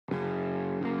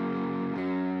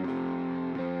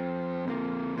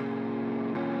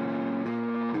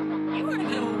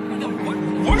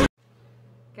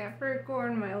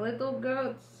Capricorn, my little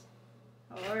goats,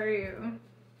 how are you?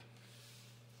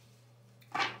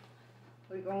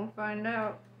 We gonna find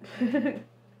out.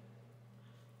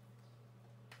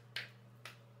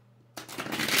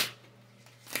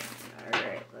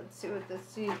 Alright, let's see what the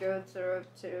sea goats are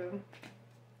up to.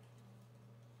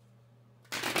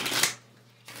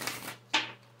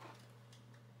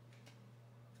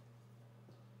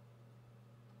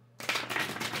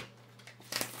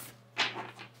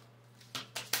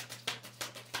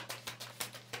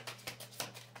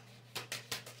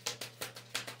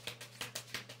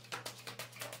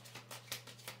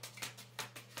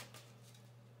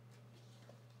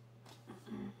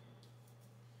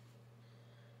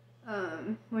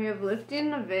 We have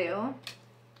lifting the veil,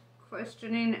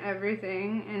 questioning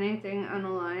everything, anything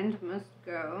unaligned must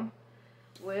go.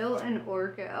 Whale and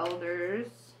orca elders,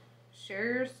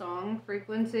 share your song,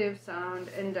 frequency of sound,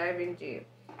 and diving deep.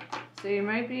 So you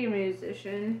might be a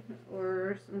musician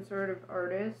or some sort of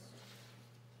artist.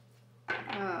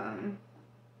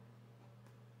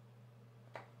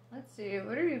 Let's see,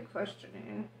 what are you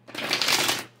questioning?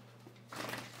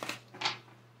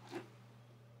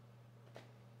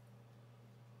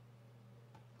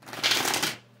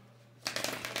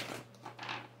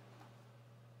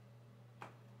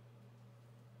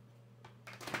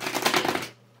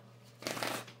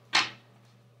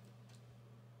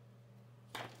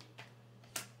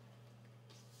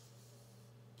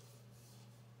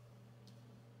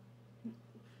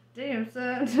 Damn,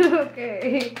 son.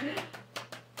 Okay.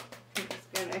 I'm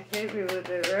just gonna hit me with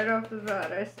it right off the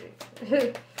bat, I see.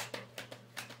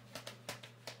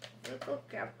 Little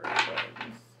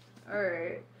Capricorns.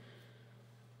 Alright.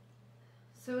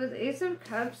 So with Ace of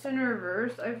Cups in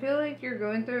reverse, I feel like you're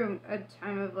going through a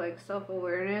time of like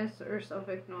self-awareness or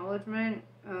self-acknowledgement.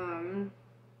 You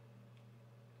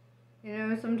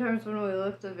know, sometimes when we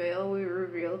lift the veil, we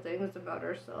reveal things about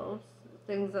ourselves.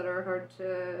 Things that are hard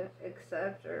to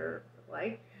accept or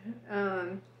like.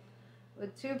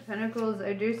 With Two of Pentacles,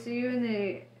 I do see you in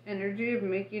the energy of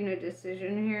making a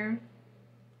decision here.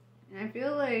 And I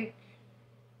feel like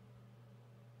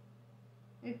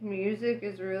music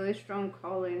is a really strong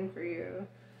calling for you.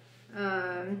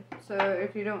 So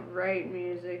if you don't write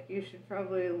music, you should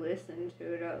probably listen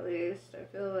to it at least. I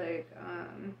feel like,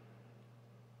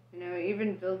 you know,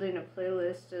 even building a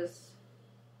playlist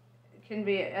can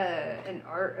be an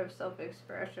art of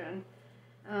self-expression.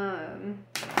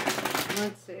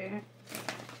 Let's see.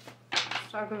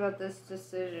 Let's talk about this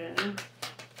decision.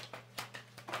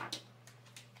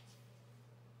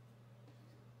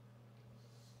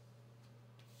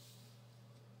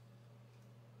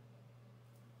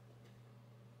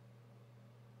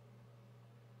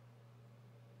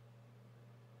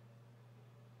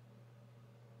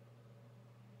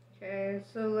 Okay,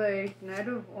 so like Knight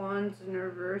of Wands in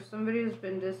reverse, somebody has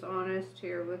been dishonest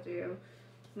here with you.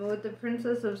 But with the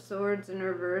Princess of Swords in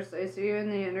reverse, I see you in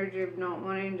the energy of not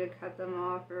wanting to cut them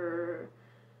off or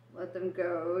let them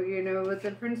go. You know, with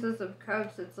the Princess of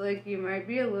Cups, it's like you might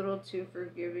be a little too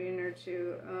forgiving or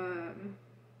too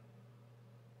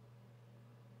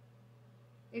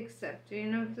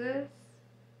accepting of this.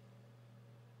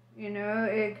 You know,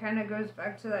 it kind of goes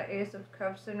back to that Ace of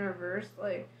Cups in reverse,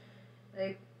 like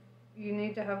you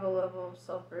need to have a level of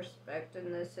self-respect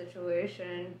in this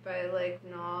situation by, like,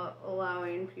 not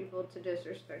allowing people to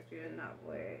disrespect you in that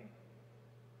way,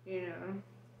 you know?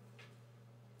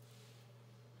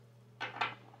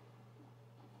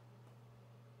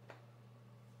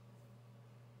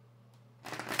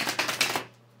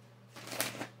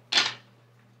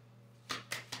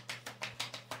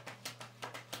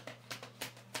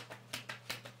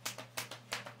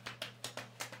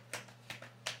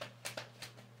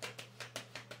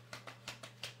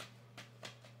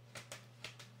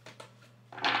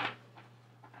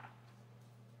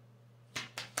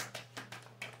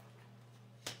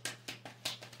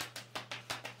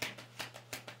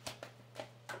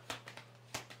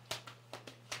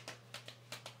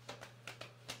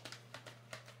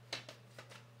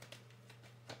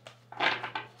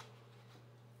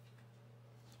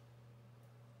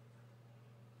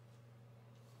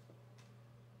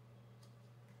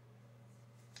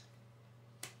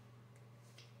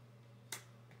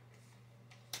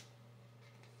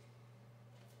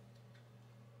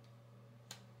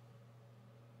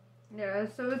 Yeah,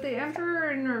 so with the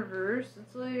Emperor in reverse,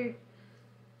 it's like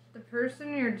the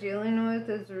person you're dealing with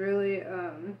is really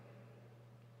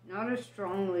not a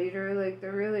strong leader. Like,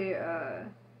 they're really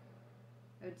I'd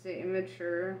say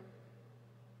immature.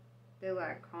 They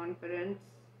lack confidence.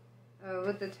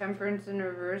 With the Temperance in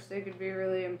reverse, they could be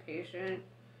really impatient.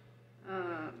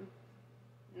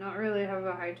 not really have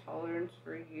a high tolerance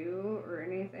for you or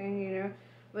anything, you know.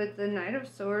 With the Knight of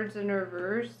Swords in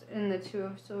reverse and the Two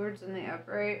of Swords in the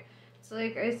upright, it's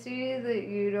like I see that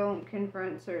you don't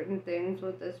confront certain things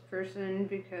with this person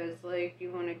because, like,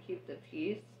 you want to keep the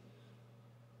peace.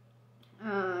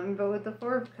 But with the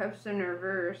Four of Cups in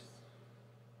reverse,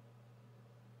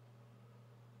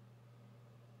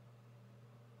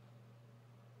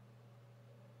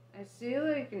 I see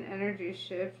like an energy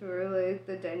shift where like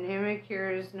the dynamic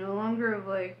here is no longer of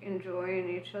like enjoying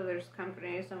each other's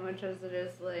company so much as it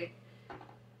is like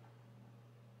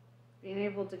being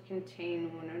able to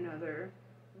contain one another,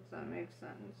 if that makes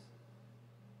sense.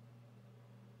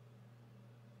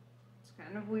 It's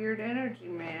kind of weird energy,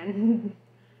 man.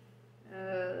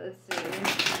 Let's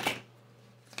see.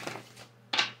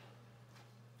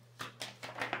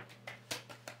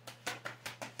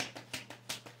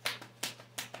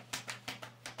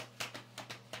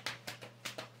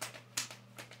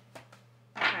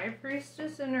 High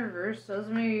Priestess in reverse tells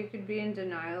me you could be in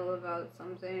denial about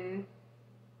something.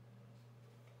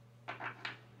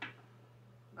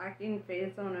 Lacking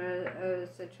faith on a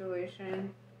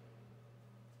situation.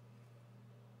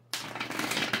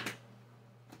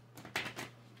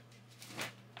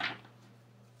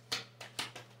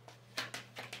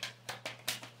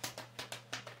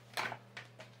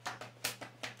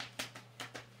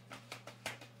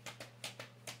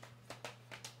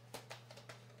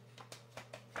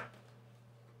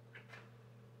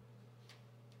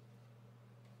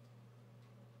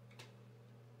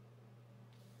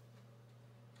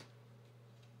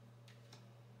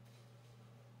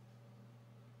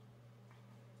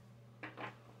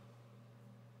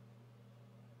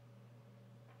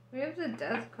 We have the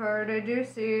Death card. I do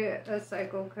see a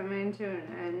cycle coming to an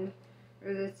end,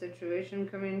 or the situation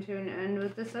coming to an end.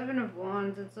 With the Seven of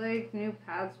Wands, it's like new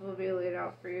paths will be laid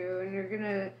out for you, and you're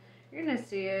gonna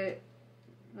see it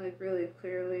like really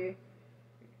clearly.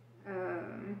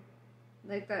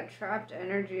 Like that trapped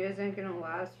energy isn't gonna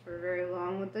last for very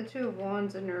long. With the Two of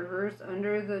Wands in reverse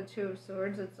under the Two of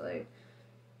Swords, it's like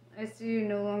I see you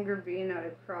no longer being at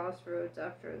a crossroads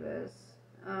after this.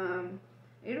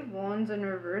 Eight of Wands in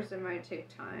reverse, it might take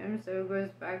time, so it goes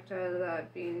back to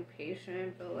that being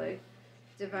patient, but like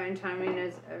divine timing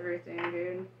is everything,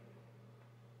 dude.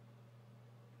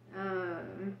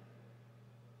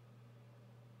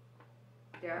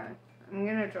 Yeah, I'm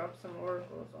gonna drop some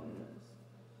oracles on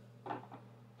this.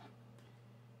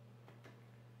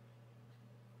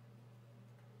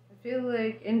 I feel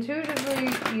like intuitively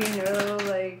you know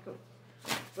like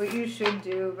what you should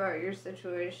do about your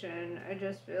situation. I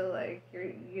just feel like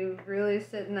you really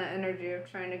sit in that energy of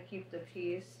trying to keep the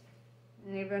peace,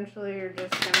 and eventually you're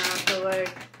just gonna have to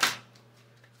like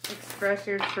express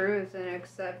your truth and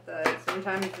accept that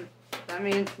sometimes that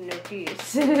means no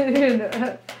peace. You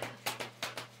know?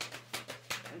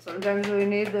 And sometimes we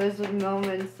need those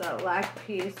moments that lack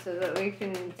peace so that we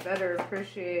can better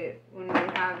appreciate when we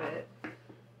have it.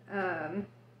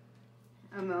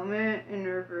 A moment in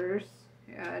reverse.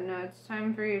 Yeah, no, it's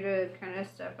time for you to kind of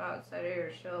step outside of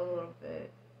your shell a little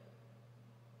bit.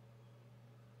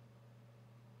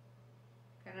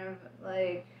 Kind of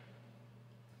like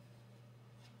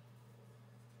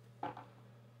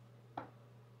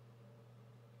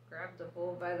grab the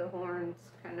bull by the horns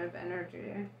kind of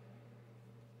energy.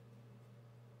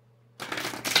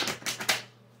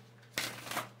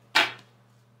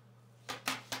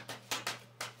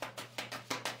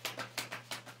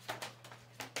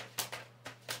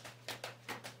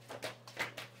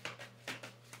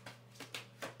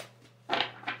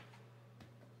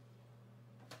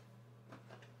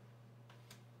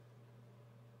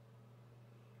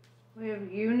 We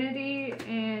have unity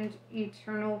and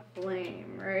eternal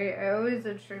flame, right? I always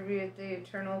attribute the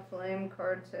eternal flame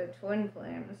card to twin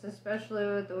flames, especially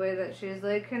with the way that she's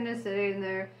like kind of sitting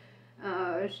there.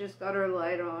 She's got her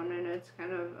light on, and it's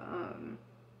kind of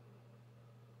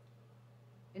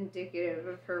indicative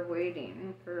of her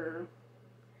waiting for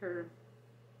her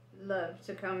love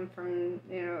to come from,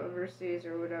 you know, overseas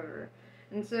or whatever.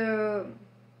 And so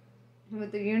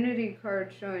with the unity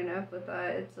card showing up with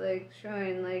that, it's like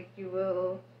showing like you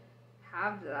will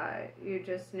have that. You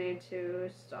just need to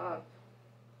stop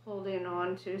holding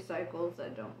on to cycles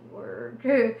that don't work.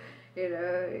 You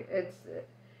know, it's,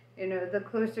 you know, the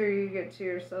closer you get to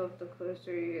yourself, the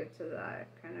closer you get to that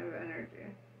kind of energy.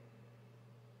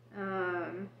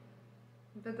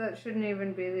 But that shouldn't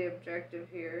even be the objective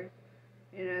here.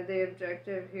 You know, the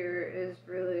objective here is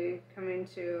really coming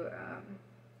to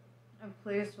a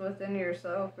place within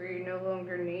yourself where you no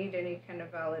longer need any kind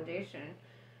of validation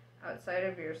outside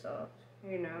of yourself,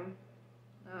 you know.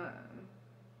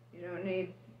 You don't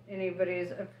need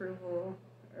anybody's approval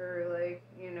or, like,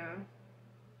 you know.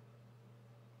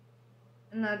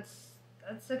 And that's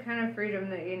the kind of freedom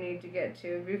that you need to get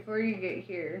to before you get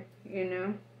here, you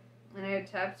know. And it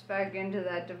taps back into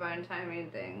that divine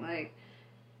timing thing. Like,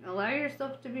 allow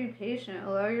yourself to be patient.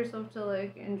 Allow yourself to,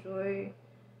 like, enjoy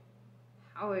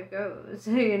how it goes.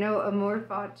 You know, amor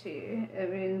fati. It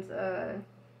means,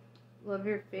 love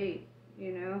your fate,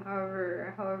 you know,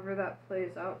 however that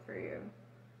plays out for you.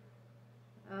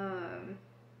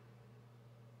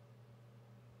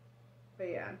 But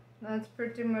yeah, that's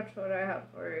pretty much what I have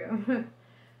for you.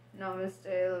 Namaste,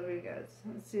 I love you guys.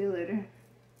 I'll see you later.